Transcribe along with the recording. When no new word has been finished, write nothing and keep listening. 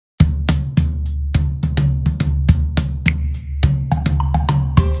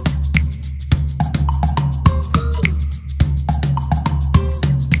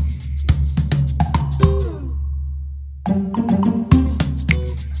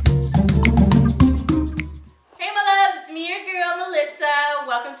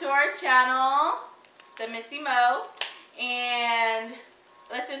the Missy Mo, and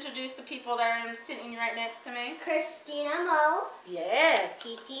let's introduce the people that are sitting right next to me. Christina Mo. Yes.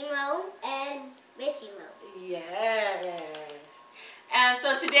 TT Mo and Missy Mo. Yes. And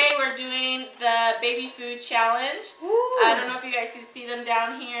so today we're doing the baby food challenge. Ooh. I don't know if you guys can see them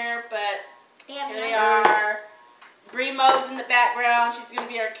down here, but here they numbers. are. Bree Mo's in the background. She's going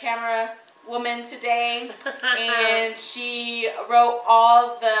to be our camera woman today. And she wrote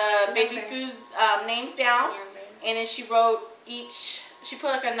all the baby food names down. And then she wrote she put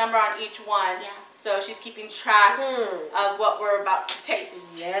like a number on each one. Yeah. So she's keeping track of what we're about to taste.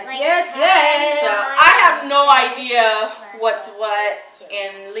 Yes, Like yes. So I have no idea what's what,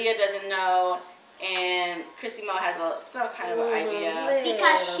 and Leah doesn't know, and Chrissy Mo has some kind of an idea.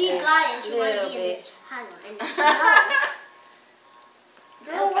 Because she got it and she wanted to be in this channel and she knows.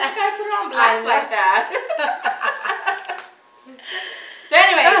 Girl, why you gotta put it on blast like that? So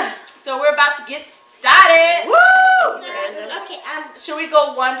anyway, so we're about to get started. Woo! Okay, should we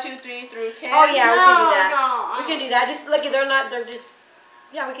go 1, 2, 3 through 10? Oh yeah, we can do that. No. We can do that. Just look, they're just.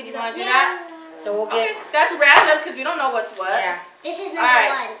 Yeah, we can do You that. want to do that? So we'll get. That's random because we don't know what's what. Yeah. This is number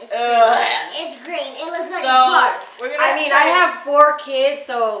Alright. 1. It's green. It's green. It looks like a heart. We're gonna. I have 4 kids,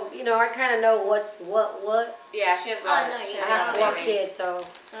 so I kind of know what's what. Yeah, she has. I have 4 kids, so.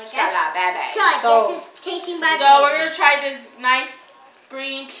 So I She got a lot of bad bags. So I guess it's tasting bad. So we're gonna try this nice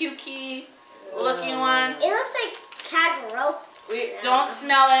green pukey looking one. It looks like kangaroo. We don't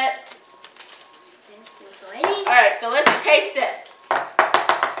smell it. Ready? All right, so let's taste this.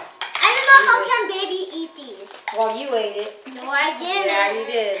 I don't know how can baby eat these. Well, you ate it. No, I didn't. Yeah, you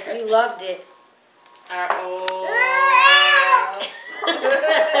did. You loved it.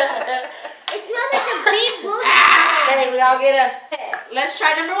 It smells like a big blue. Okay, we all get a. Let's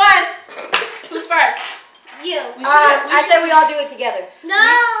try number 1. Who's first? You. I said we all do it together.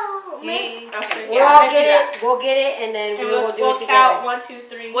 No. Me. Okay. We'll all get it. We'll get it, and then we'll do it together. Count 1, 2,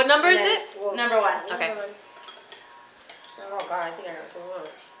 3. What number is it? Number 1. Okay. Oh God, I think I got too much.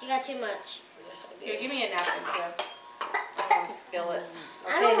 You got too much. Yes, I Here, did. give me a napkin, so I don't want to spill it.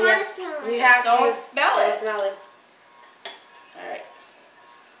 I don't want to smell it. You have Don't to. smell it. Don't smell it. All right.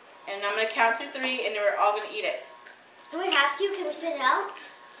 And I'm gonna count to 3, and then we're all gonna eat it. Do we have to? Can we spit it out?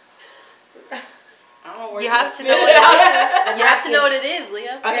 I don't know where You have to spit know it what it out. is. You have to know what it is,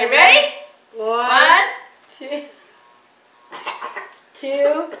 Leah. Okay, ready? 1, 2,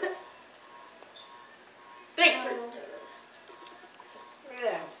 2, 3.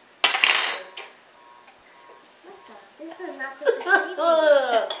 Yeah. This does not taste like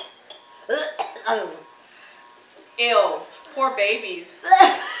baby. Ew. Poor babies.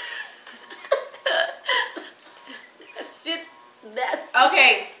 Shit's nasty.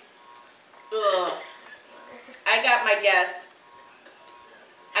 Okay. Ugh. I got my guess.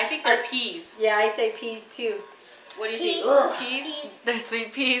 I think they're peas. Yeah, I say peas too. What do you Peas. think? Peas? They're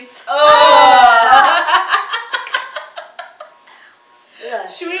sweet peas. Oh! Yeah.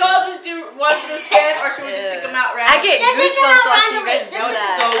 Should we all just do 1 through 10, or should we just pick them out randomly? I get Just pick them goosebumps out watching you randomly. guys know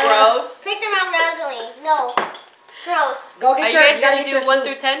that. So gross. Pick them out randomly. No. Gross. Go Are get you your. guys gotta gonna get do your 1 spoon.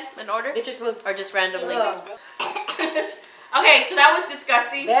 through 10 in order? Get your spoon. Or just randomly? Ugh. Okay, so that was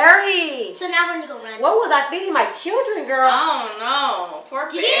disgusting. Very. So now we're going to go random. What was I feeding my children, girl? Oh no, poor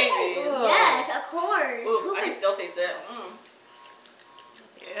Did babies. you? Yes, of course. Ooh, Who I can could- still taste it.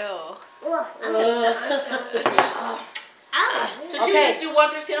 Ew. Ugh, I'm gonna So should we Okay. just do 1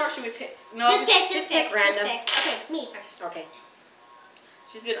 through 10, or should we pick? No, Just pick random. Okay, me first. Okay.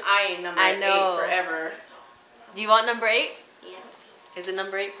 she's been eyeing number I 8 know. forever. Do you want number 8? Yeah. Is it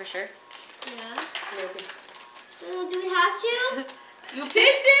number 8 for sure? Yeah. Do we have to? You picked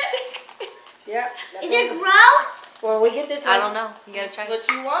it? Yeah. Is it gross? Well, we get this one. I don't know. You gotta That's try. what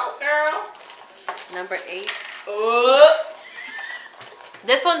you want, girl. Number 8. Oh.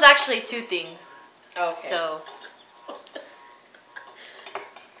 This one's actually 2 things. Okay. So,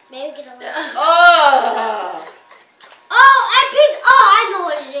 Maybe get a little. Oh. I know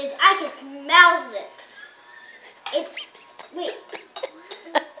what it is. I can smell it. It's. Wait.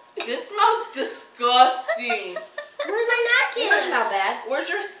 This smells disgusting. Where's my It doesn't napkin? smell bad. Where's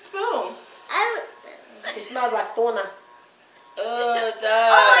your spoon? It smells like tuna. It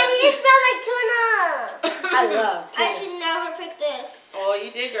does. Oh, it smells like tuna. I love tuna. I should never pick this. Oh,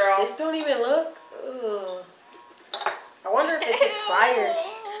 you did, girl. This don't even look. Ugh. I wonder if it's expired.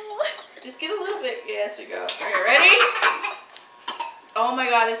 Just get a little bit. Yes, you go. Are you ready? Oh my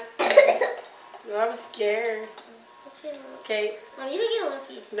God, this. I'm scared. Okay. Mom, you can get a little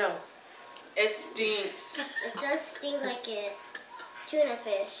piece. No. It stinks. It does stink like a tuna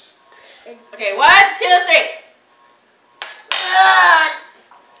fish. Okay, 1, 2,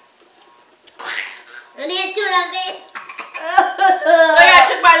 3. of this. Look, I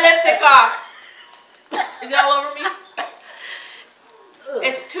took my lipstick off. Is it all over me?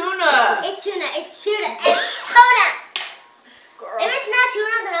 It's tuna. It's tuna. It's tuna. It's tuna. Girl. If it's not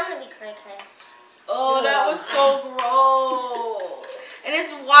tuna, then I'm gonna be cray cray. Oh, that was so gross. And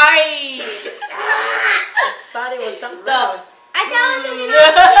it's white. Thought it was something The- else. I thought it was something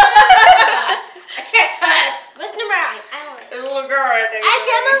else too. I can't cuss. What's number 9? I don't know. There's a little girl right there. I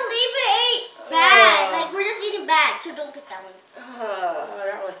can't believe it ate bad. Like, we're just eating bad, so don't pick that one. Oh,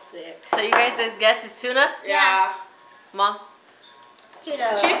 that was sick. So you guys' guess is tuna? Yeah. Mom?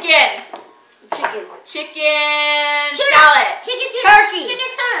 Tuna. Chicken. Chicken. Chicken Tuna. salad. Chicken tuna. Turkey. Chicken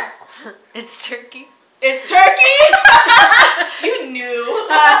tuna. It's turkey. It's turkey? You knew.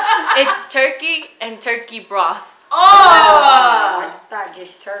 It's turkey and turkey broth. Oh! I thought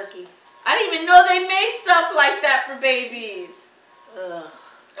just turkey. I didn't even know they made stuff like that for babies. Ugh.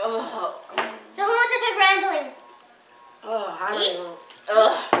 Oh. So who wants to pick randomly? Oh, I don't know.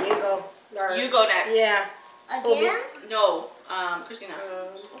 Ugh. You go. Or- You go next. Yeah. Again? No, Christina.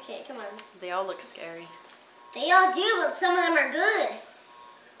 Okay, come on. They all look scary. They all do, but some of them are good.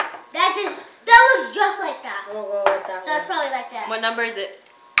 That looks just like that. I'm gonna go with that So it's probably like that. What number is it?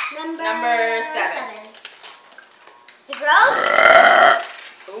 Number 7. Is it gross?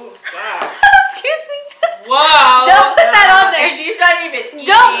 Oh, wow. Excuse me. Wow. Don't put that on there. And she's not even eating.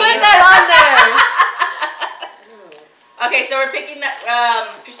 Don't put that on there. Okay, so we're picking up,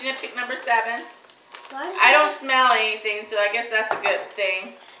 Christina picked number 7. Why is I it- don't smell anything, so I guess that's a good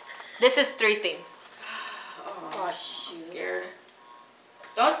thing. This is 3 things. Oh, I'm shoot. scared.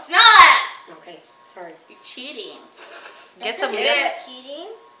 Don't smell it! Okay, sorry. You're cheating. Get That's some. a Get bit it. cheating.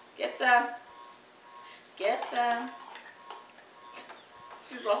 Get some. Get some.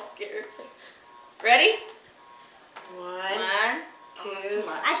 She's all scared. Ready? 1, 1, 2.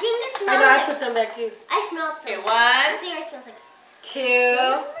 I think it I smells know, I like... put some back too. I smelled some. Okay, 1, I think it smells like...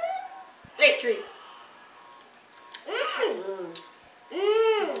 2, 3. Mmm.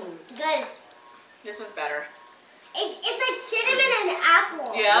 Mm. Good. This one's better. It's like cinnamon and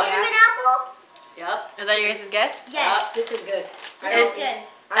apple. Yeah. Cinnamon apple? Yep. Is that your guys' guess? Yes. This is good. This It's- is good.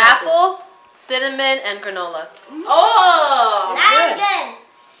 I like Apple, cinnamon, and granola. Oh! That's good. good.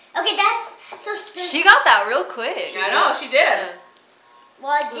 Okay, that's... So She got that real quick. I know, she did. Yeah.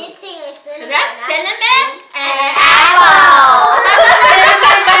 Well, I did say like So cinnamon. that's and cinnamon and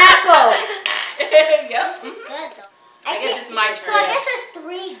apple. Yep. This is good though. I guess it's my So turn. I guess there's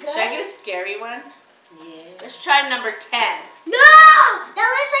 3 good. Should I get a scary one? Yeah. Let's try number 10. No! That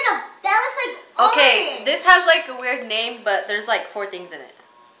looks like Okay, orange. this has like a weird name, but there's like 4 things in it.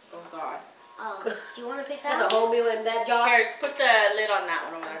 Oh, God. Oh, do you want to pick There's that a one? whole meal in that jar. Here, put the lid on that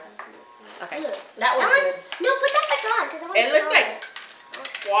one over there. Okay. Ugh. That was one- good. No, put that back on because I want It looks like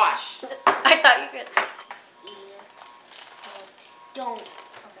squash. I thought you could. Don't.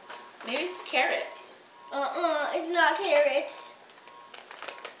 Okay. Maybe it's carrots. It's not carrots.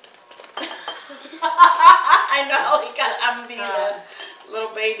 I know, I'm being a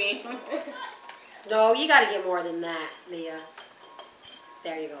little baby. No, you gotta get more than that, Leah.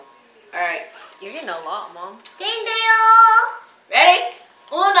 There you go. Alright, You're getting a lot, Mom. Ding ding. ready?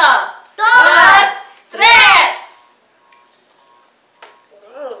 1, 2, Dos. 3.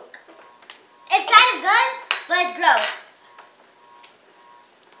 It's kind of good, but it's gross.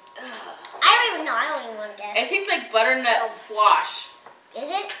 I don't even want to guess. It tastes like butternut squash. Is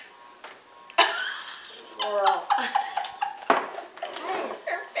it? Girl, Her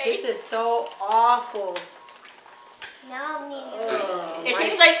this face. is so awful. Now I'm needing Oh, It my-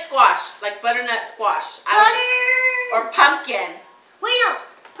 tastes like squash, like butternut squash. butter. Or pumpkin. Wait, no.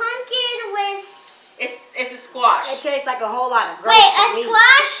 Pumpkin with... It's a squash. It tastes like a whole lot of gross Wait, to a me.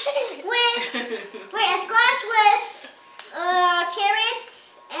 squash with... Wait, a squash with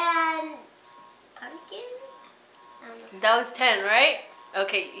carrots and pumpkin? I don't know. That was 10, right?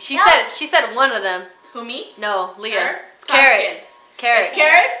 Okay. She No. said one of them. Who, me? No, Leah. Her? It's carrots. Carrots. It's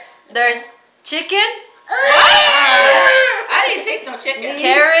carrots? There's chicken, I didn't taste no chicken.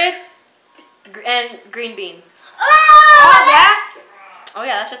 carrots, and green beans. Oh, yeah? Oh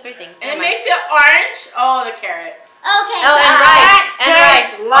yeah, that's just 3 things. And it Never mind. makes it orange. Oh, the carrots. Okay. Oh, and That rice. And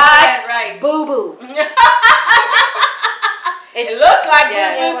rice. tastes like rice. boo-boo. It looks like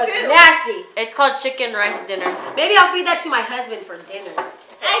Yeah. It boo was boo too. nasty. It's called chicken rice dinner. Maybe I'll feed that to my husband for dinner.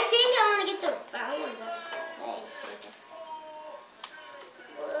 I think I want to get the brown ones out.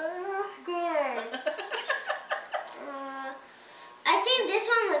 That's good. I think this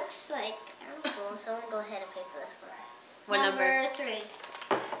one looks like apple, so I'm going to go ahead and pick this one. What number? 3.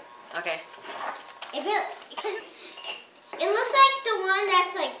 Okay. Because it looks like the one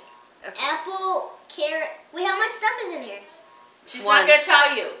that's like apple, carrot. Wait, how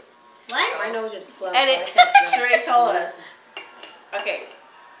on. Edit. So I can't She smell. already told us. Okay.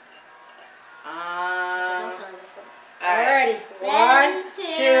 Don't tell me this one. Alright.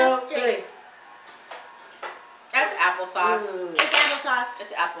 Alrighty. 1, 2, 3. That's applesauce. Mm. It's applesauce.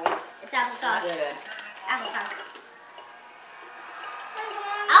 It's apple. It's applesauce. That's good. Applesauce.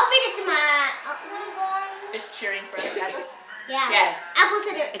 I'll feed it to my. It's cheering for us. Yeah. Yes. Apple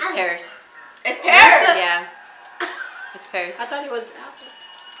cider. It's pears. It's pears. Yeah. It's pears. I thought it was apple.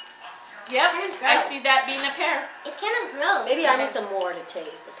 Yep. Kind of I gross. see that being a pear. It's kind of gross. Maybe I need some more to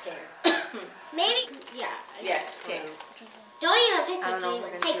taste the pear. Maybe. Yeah. Yes. Okay. Don't even pick I the don't know, green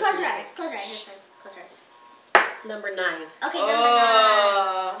we're one. gonna Hey, see close what your we eyes. Close your eyes. This one. Close your eyes. Number 9. Okay, number 9.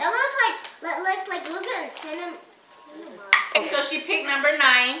 Oh. That looks like look at it. Okay, so she picked number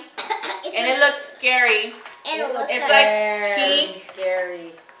 9, It's and it looks scary. And it looks It's like. like pink.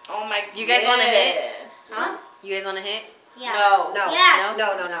 Scary. Oh my. Do you guys want a hit? Huh? You guys want a hit? Yeah. No. No. Yes.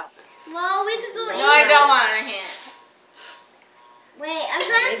 No, no, no. Well, we could go. No, I don't want a hint. Wait, I'm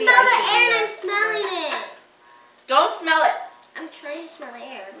trying to Maybe smell I the should air do and I'm smelling it. Don't smell it. I'm trying to smell the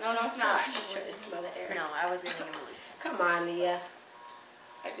air. No, don't smell it. Try to smell the air. No, I wasn't gonna move. Come on, Leah.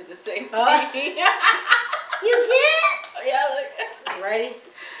 I did the same thing. Oh. You did? Yeah, look. Ready?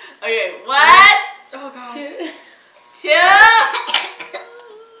 Okay, what? Oh god. 2. 2,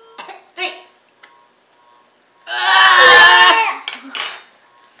 3. Ah!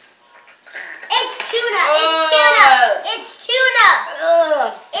 It's tuna. It's tuna. It's tuna.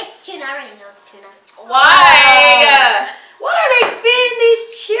 Ugh. It's tuna. I already know it's tuna. Why? What are they feeding these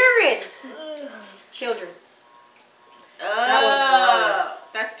children? That was gross.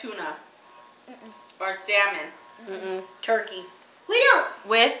 That's tuna. Or salmon. Mm-mm. Turkey. We don't.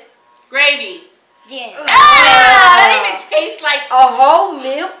 With? Gravy. Yeah. Ah, that even tastes like. A whole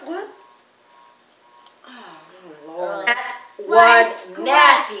meal? What? Oh, Lord. That was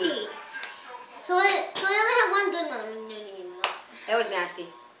nasty. So we only have one good one. That was nasty.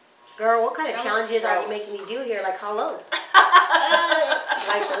 Girl, what kind of That was challenges are you gross. making me do here? Like how long?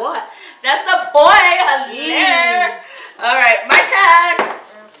 Like what? That's the point. Hilarious. All right, my turn.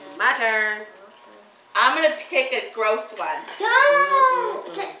 My turn. I'm gonna pick a gross one. Don't.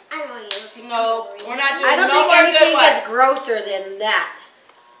 I know you. No, we're not doing I don't no think more anything good gets ones. grosser than that.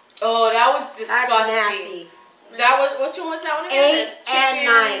 Oh, that was That's disgusting. nasty. That was, which one was that one again? 8 The and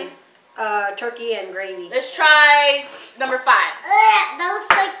chicken. 9. Turkey and gravy. Let's try number 5. That looks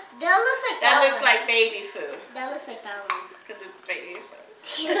like. That looks like baby food. That looks like that one. Because it's baby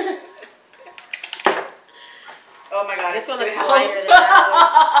food. Oh my god, This it one looks smells. lighter than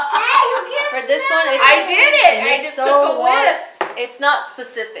that Hey, you can't. For this one, it's, I did it. I It's just so took a what? whiff. it's not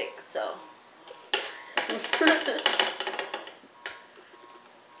specific, so.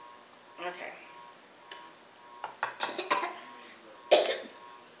 Okay.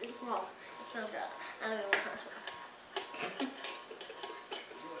 Well, it smells good. I don't even know how it smells.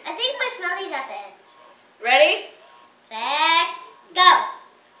 I think my smelly's at the end. Ready? Set, go.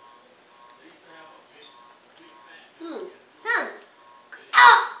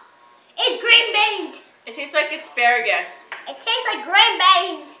 Oh, it's green beans. It tastes like asparagus. It tastes like green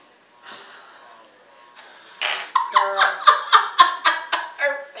beans. Girl,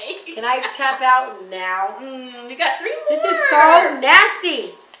 Her face. can I tap out now? You got 3 more. This is so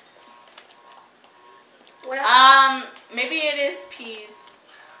nasty. What else? Maybe it is peas.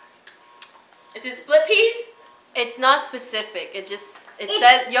 Is it split peas? It's not specific. It just, it It's-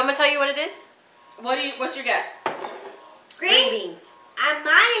 says, you want me to tell you what it is? What's your guess? Green beans.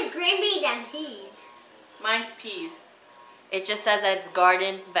 Mine is green beans and peas. Mine's peas. It just says that it's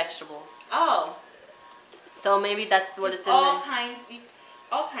garden vegetables. Oh. So maybe that's what it's in all there. kinds.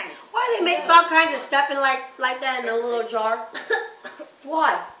 All kinds. Why they make all kinds of stuff in like that in a little jar?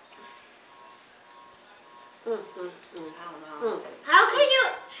 Why? I don't know. How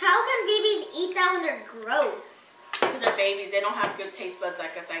can babies eat that when they're gross? Because they're babies. They don't have good taste buds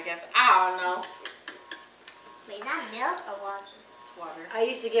like us, I guess. I don't know. Wait, is that milk or water? It's water. I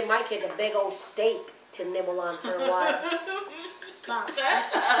used to give my kid a big old steak to nibble on for a while. Shut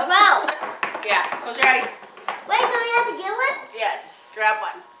up. Gross. Yeah, close your eyes. Wait, so we have to get one? Yes, grab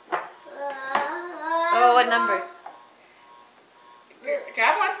one. Oh, what number?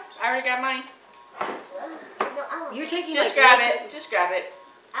 Grab one. I already got mine. No, I don't. You're taking Just like grab one it. Just grab it.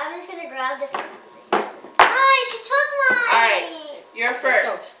 I'm just gonna grab this one. Oh, she took mine. All right, you're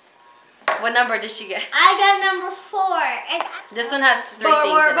first. What number did she get? I got number 4. And This one has 3 More,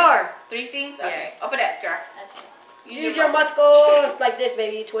 things more, in more. 3 things? Okay, open it, girl. Use your muscles like this,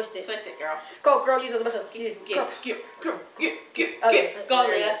 baby. You twist it. Twist it, girl. Go, girl. Use those muscles. Get, Get. Okay. Go,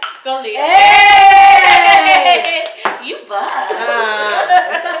 Leah. Go, Leah. Hey! Hey! You butt.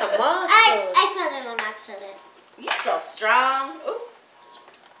 That's a muscle. I smelled it on accident. You so strong. Ooh.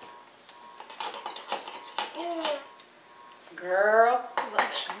 Girl.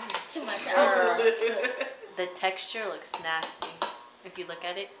 Too much. The texture looks nasty if you look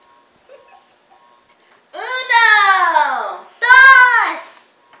at it. Uno. Dos.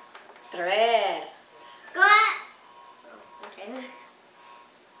 Tres. Go ahead. Oh, okay.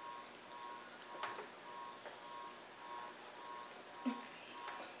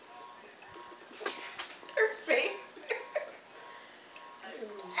 Her face.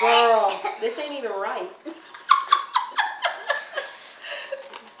 Girl, this ain't even right.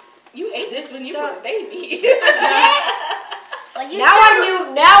 You ate this when you Stop. were a baby. Well, you Now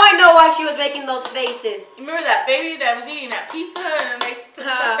I know why she was making those faces. Remember that baby that was eating that pizza and then they put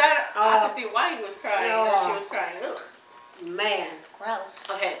stuff down? I could see why he was crying. And she was crying. Ugh. Man. Gross.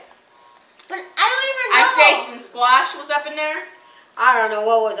 Okay. But I don't even know. I say some squash was up in there. I don't know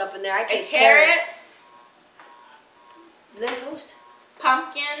what was up in there. I And taste carrots. Lentils.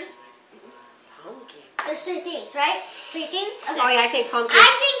 Pumpkin. Pumpkin. There's 3 things, right? 3 things? Okay. Oh yeah, I say pumpkin.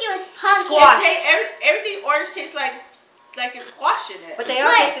 I think it was pumpkin. Squash. Everything orange tastes like it's squash in it. But they all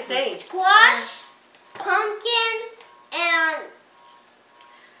taste the same. Squash, pumpkin, and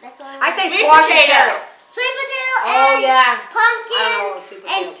that's all. I say Sweet squash and potato. carrots. Sweet potato Oh and yeah. pumpkin I don't know what sweet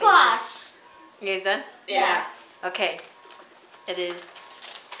potato and tastes squash. You guys done? Yeah. Okay. It is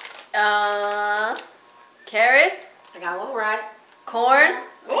carrots, I got one right. corn,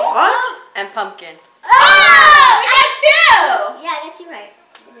 What? and pumpkin. Oh, we got 2. Yeah, I got 2 right.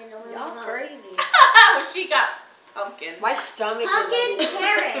 And then the one Y'all wrong. crazy. Well, she got pumpkin. My stomach Pumpkin, is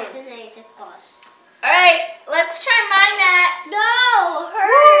carrots, and then it says squash. All right, let's try mine next. No, Let's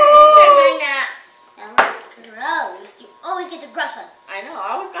hers. try mine next. That was gross. You always get the gross one. I know.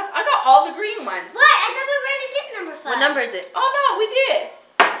 I got all the green ones. What? I thought we already did number 5. What number is it? Oh no, we did.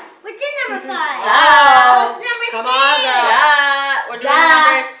 We did number 5. Duh. Oh, it's number 6. Come on, girl. We're doing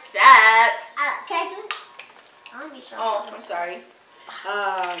number 6. Can I do it? I want to be sure. Oh, I'm sorry.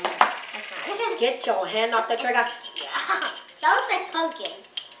 That's fine. Get your hand off the trigger. That looks like pumpkin.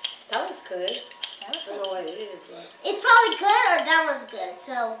 That was good. I don't know what it is, but. It's probably good or that one's good.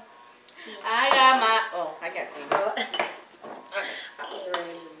 So. I got my. Oh, I can't see.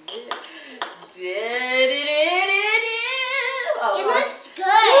 It looks good.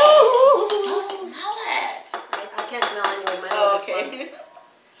 Don't smell it. I can't smell anyway. My Oh, nose is okay. plugged.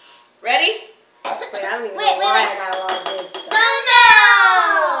 Ready? Wait, I don't even Wait, know wait, why wait. I got a lot of this stuff. No.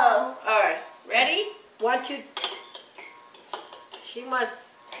 All right. Ready? 1, 2. She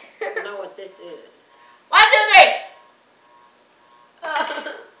must know what this is. 1, 2, 3.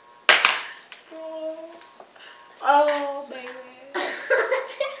 Oh, baby.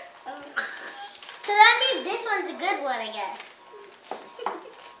 So that means this one's a good one, I guess.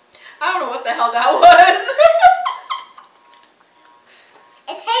 I don't know what the hell that was.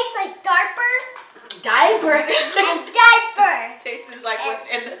 It tastes like diaper Diaper. and diaper. Tastes like what's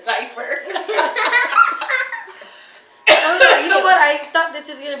in the diaper. Oh, you know what? I thought this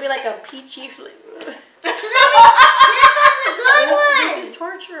was going to be like a peachy flavor. So that means this one's a good one. This is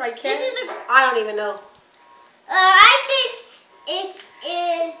torture. I can't. This is a. I don't even know. I think it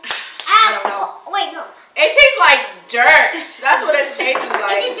is I don't apple. Wait, no. It tastes like dirt. That's what it tastes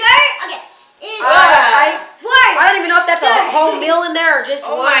like. Is it dirt? Okay. I Words. don't even know if that's a whole meal in there or just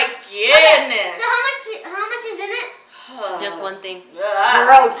Oh one. my goodness. So how much is in it? Just one thing.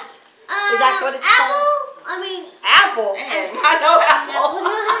 Gross. Is that what it's apple? called? I mean, Apple. Man, I know apple.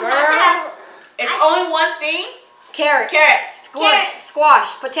 apple. It's only one thing. Carrot. Carrots.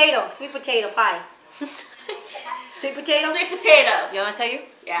 Squash. Potato. Sweet potato pie. Sweet potato. Sweet potato. You want me to tell you?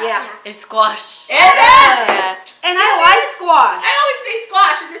 Yeah. It's squash. Is it? Yeah. And I like squash. I always say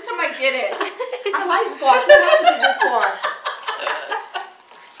squash, and this time I did it. I like squash. What happened to this squash?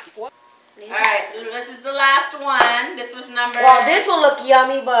 Alright, this is the last one. This was number... Well, this one looked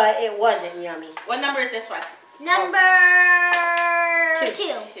yummy, but it wasn't yummy. What number is this one? Number 2. 2,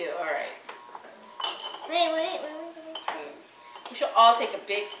 alright. Wait. We should all take a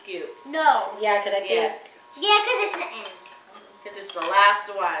big scoop. No. Yeah, because I think. Yes. Yeah, because it's the end. Because it's the last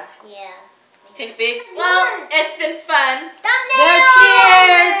one. Yeah. Take a big scoop. Well, it's been fun. Thumbnail!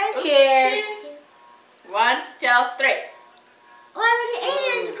 Cheers. Cheers. 1, 2, 3. Oh, I already ate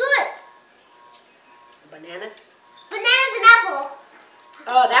it. It's good. Bananas. Bananas and apple.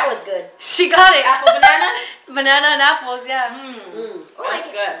 Oh, that was good. She got it. Apple bananas? Banana and apples, yeah. Mm. Oh, That's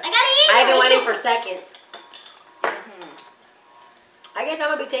good. I gotta eat I've been it. waiting for seconds. I guess I'm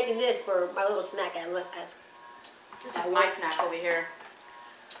gonna be taking this for my little snack. This is my snack over here.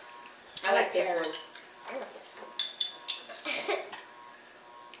 I like this one. I love this one.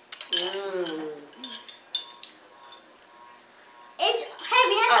 It's hey,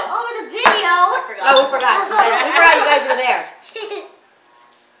 we had to over the video. I forgot. Oh, we forgot. We forgot you guys were there.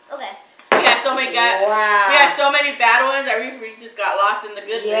 Okay. We had so many Wow. We had so many bad ones that we just got lost in the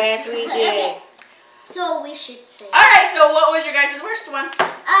goodness. Yes, we did. So we should say. All right. So what was your guys' worst one?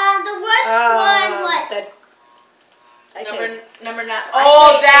 The worst one was Number 9.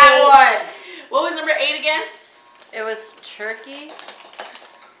 Oh, that one. What was number 8 again? It was turkey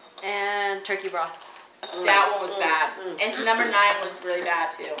and turkey broth. That one was bad. And number 9 was really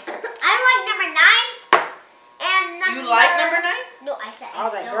bad too. I like number 9 and number. You like number 9? No, I said. I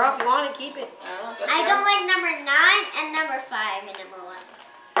was like, girl, if you want to keep it. I don't like number 9 and number 5 and number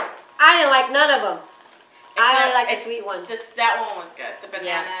 1. I didn't like none of them. I only like the sweet ones. That one was good. The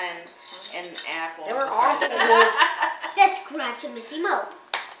banana and apple. They were awful. Subscribe to Missy Mo.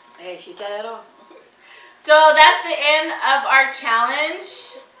 Hey, she said it all. So that's the end of our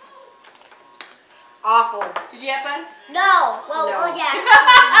challenge. Awful. Did you have fun? No. Well, No. oh yeah.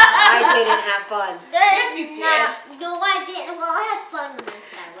 I didn't have fun. Yes, you did. No, I didn't. Well, I had fun with this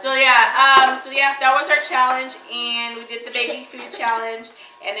guy. So yeah, that was our challenge, and we did the baby food challenge,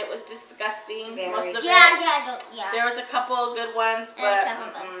 and it was disgusting. Very. Most of it. Yeah. There was a couple of good ones, but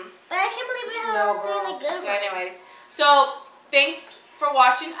But I can't believe we have all the good so ones. anyways, so thanks for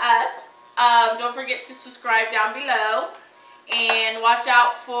watching us. Don't forget to subscribe down below, and watch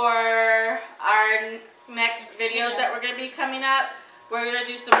out for our next videos that we're gonna be coming up. We're gonna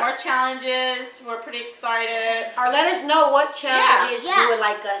do some more challenges. We're pretty excited. Or let us know what challenges Yeah. you would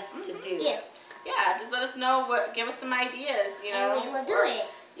like us to do. Yeah, just let us know give us some ideas, you know. And we will do it.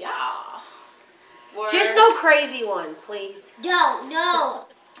 Yeah. Just no crazy ones, please. No.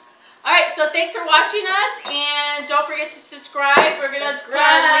 Alright, so thanks for watching us, and don't forget to subscribe. We're gonna put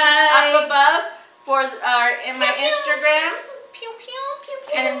our links up above for in my Instagrams. Pew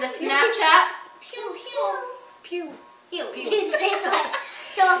pew. And in the Snapchat. Pew pew. Pew. This one.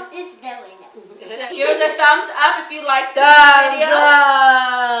 So this is the window. Give us a thumbs up if you like this Thumbs video.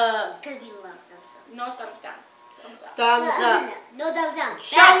 up. Because we love thumbs up. No thumbs down. Thumbs up. Thumbs up. No thumbs down.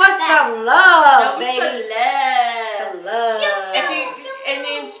 Show us some love, Show us baby. some love. Some love. And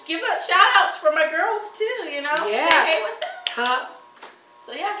then give us shout outs for my girls too, you know? Yeah. Say, hey, what's up? Huh?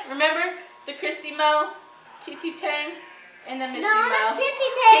 So yeah, remember the Chrissy Mo, TT Tang, and the Missy No, Mo. not Titty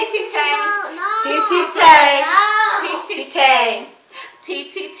Tang. TT Tang. No. TT Tang. TT Tang.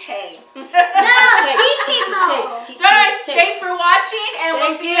 TT Tang. No, Titty Mo. So anyways, thanks for watching, and we'll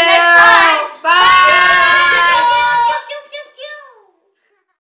Thank see you. you next time. Bye.